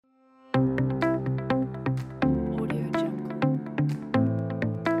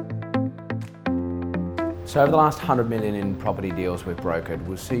So over the last 100 million in property deals we've brokered,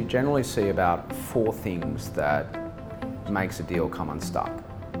 we'll generally see about 4 things that makes a deal come unstuck.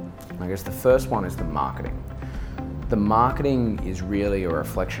 I guess the first one is the marketing. The marketing is really a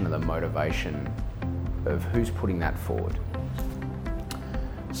reflection of the motivation of who's putting that forward.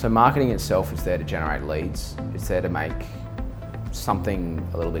 So marketing itself is there to generate leads, it's there to make something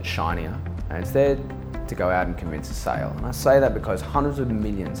a little bit shinier, and it's there to go out and convince a sale. And I say that because hundreds of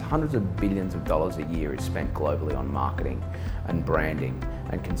millions, hundreds of billions of dollars a year is spent globally on marketing and branding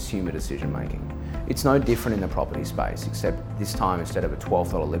and consumer decision making. It's no different in the property space, except this time instead of a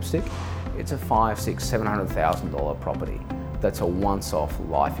 $12 lipstick, it's a $500,000, $600,000, $700,000 property. That's a once-off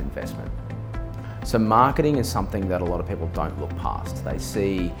life investment. So marketing is something that a lot of people don't look past. They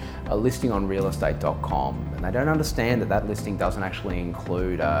see a listing on realestate.com and they don't understand that that listing doesn't actually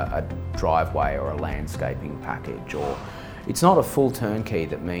include a driveway or a landscaping package, or it's not a full turnkey.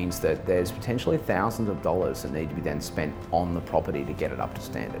 That means that there's potentially thousands of dollars that need to be then spent on the property to get it up to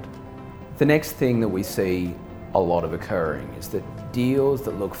standard. The next thing that we see a lot of occurring is that deals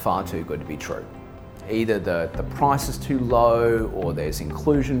that look far too good to be true. Either the price is too low, or there's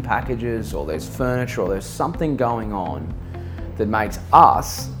inclusion packages, or there's furniture, or there's something going on that makes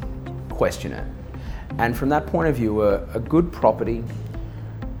us question it. And from that point of view, a good property,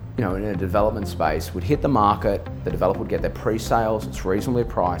 in a development space would hit the market, the developer would get their pre-sales, it's reasonably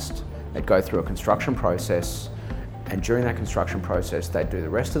priced, they'd go through a construction process, and during that construction process, they'd do the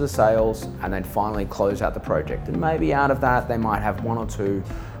rest of the sales, and then finally close out the project. And maybe out of that, they might have 1 or 2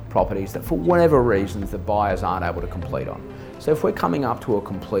 properties that for whatever reasons the buyers aren't able to complete on. So if we're coming up to a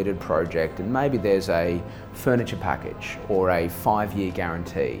completed project and maybe there's a furniture package or a 5-year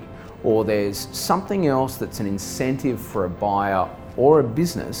guarantee, or there's something else that's an incentive for a buyer or a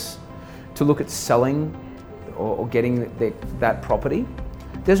business to look at selling or getting that property,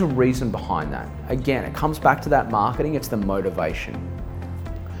 there's a reason behind that. Again, it comes back to that marketing, it's the motivation.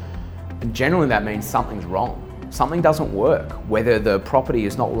 And generally that means something's wrong. Something doesn't work, whether the property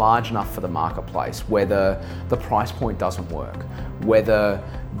is not large enough for the marketplace, whether the price point doesn't work, whether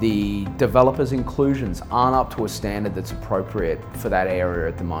the developer's inclusions aren't up to a standard that's appropriate for that area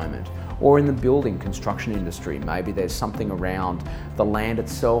at the moment, or in the building construction industry, maybe there's something around the land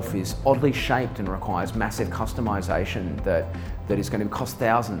itself is oddly shaped and requires massive customization that is going to cost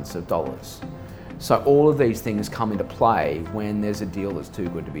thousands of dollars. So all of these things come into play when there's a deal that's too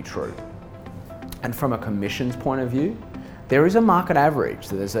good to be true. And from a commissions point of view, there is a market average.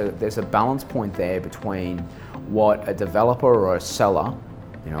 So there's a balance point there between what a developer or a seller,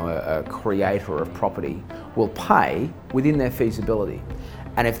 a creator of property, will pay within their feasibility.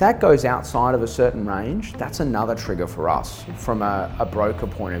 And if that goes outside of a certain range, that's another trigger for us from a broker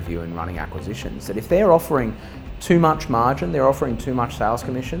point of view in running acquisitions. That if they're offering too much margin, they're offering too much sales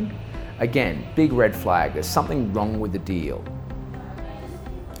commission, again, big red flag, there's something wrong with the deal.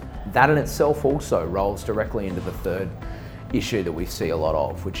 That in itself also rolls directly into the third issue that we see a lot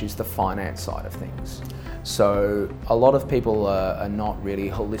of, which is the finance side of things. So a lot of people are not really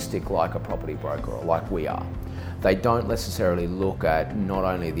holistic like a property broker or like we are. They don't necessarily look at not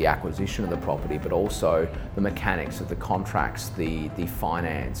only the acquisition of the property, but also the mechanics of the contracts, the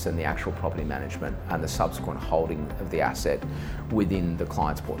finance and the actual property management and the subsequent holding of the asset within the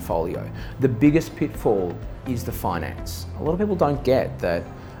client's portfolio. The biggest pitfall is the finance. A lot of people don't get that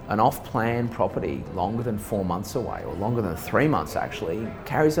an off-plan property longer than 4 months away, or longer than 3 months actually,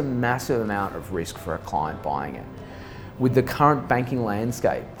 carries a massive amount of risk for a client buying it. With the current banking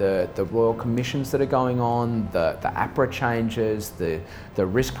landscape, the royal commissions that are going on, the APRA changes, the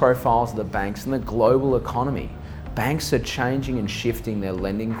risk profiles of the banks and the global economy, banks are changing and shifting their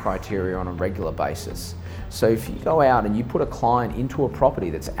lending criteria on a regular basis. So if you go out and you put a client into a property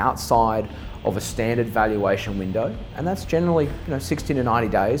that's outside of a standard valuation window, and that's generally 60 to 90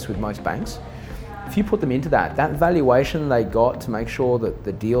 days with most banks, if you put them into that valuation they got to make sure that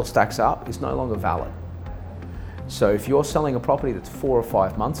the deal stacks up is no longer valid. So if you're selling a property that's 4 or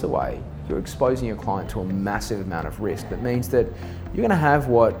 5 months away, you're exposing your client to a massive amount of risk. That means that you're going to have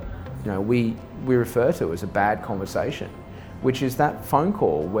what we refer to as a bad conversation, which is that phone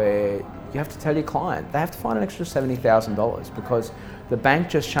call where you have to tell your client they have to find an extra $70,000 because the bank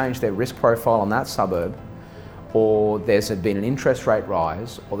just changed their risk profile on that suburb, or there's been an interest rate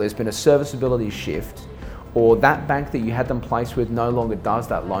rise, or there's been a serviceability shift, or that bank that you had them placed with no longer does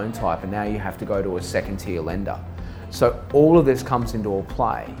that loan type and now you have to go to a second tier lender. So all of this comes into a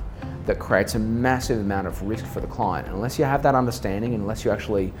play that creates a massive amount of risk for the client. And unless you have that understanding, unless you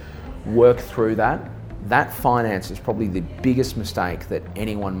actually work through that finance is probably the biggest mistake that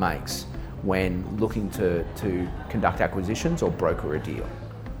anyone makes when looking to conduct acquisitions or broker a deal.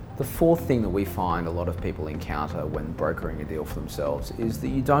 The fourth thing that we find a lot of people encounter when brokering a deal for themselves is that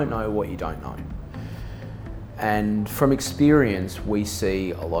you don't know what you don't know. And from experience, we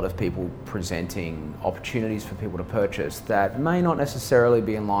see a lot of people presenting opportunities for people to purchase that may not necessarily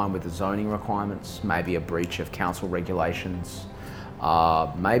be in line with the zoning requirements, maybe a breach of council regulations,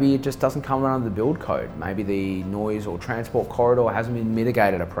 maybe it just doesn't come under the build code, maybe the noise or transport corridor hasn't been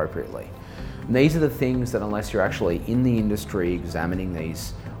mitigated appropriately. And these are the things that, unless you're actually in the industry examining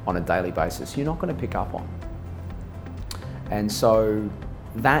these on a daily basis, you're not going to pick up on. And so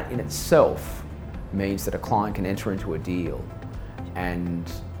that in itself means that a client can enter into a deal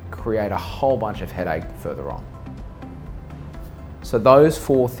and create a whole bunch of headache further on. So those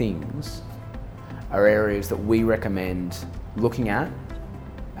four things are areas that we recommend looking at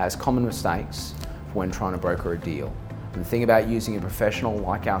as common mistakes when trying to broker a deal. And the thing about using a professional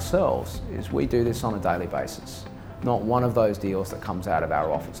like ourselves is we do this on a daily basis. Not one of those deals that comes out of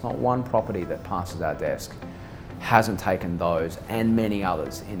our office, not one property that passes our desk hasn't taken those and many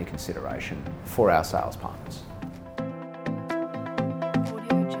others into consideration for our sales partners.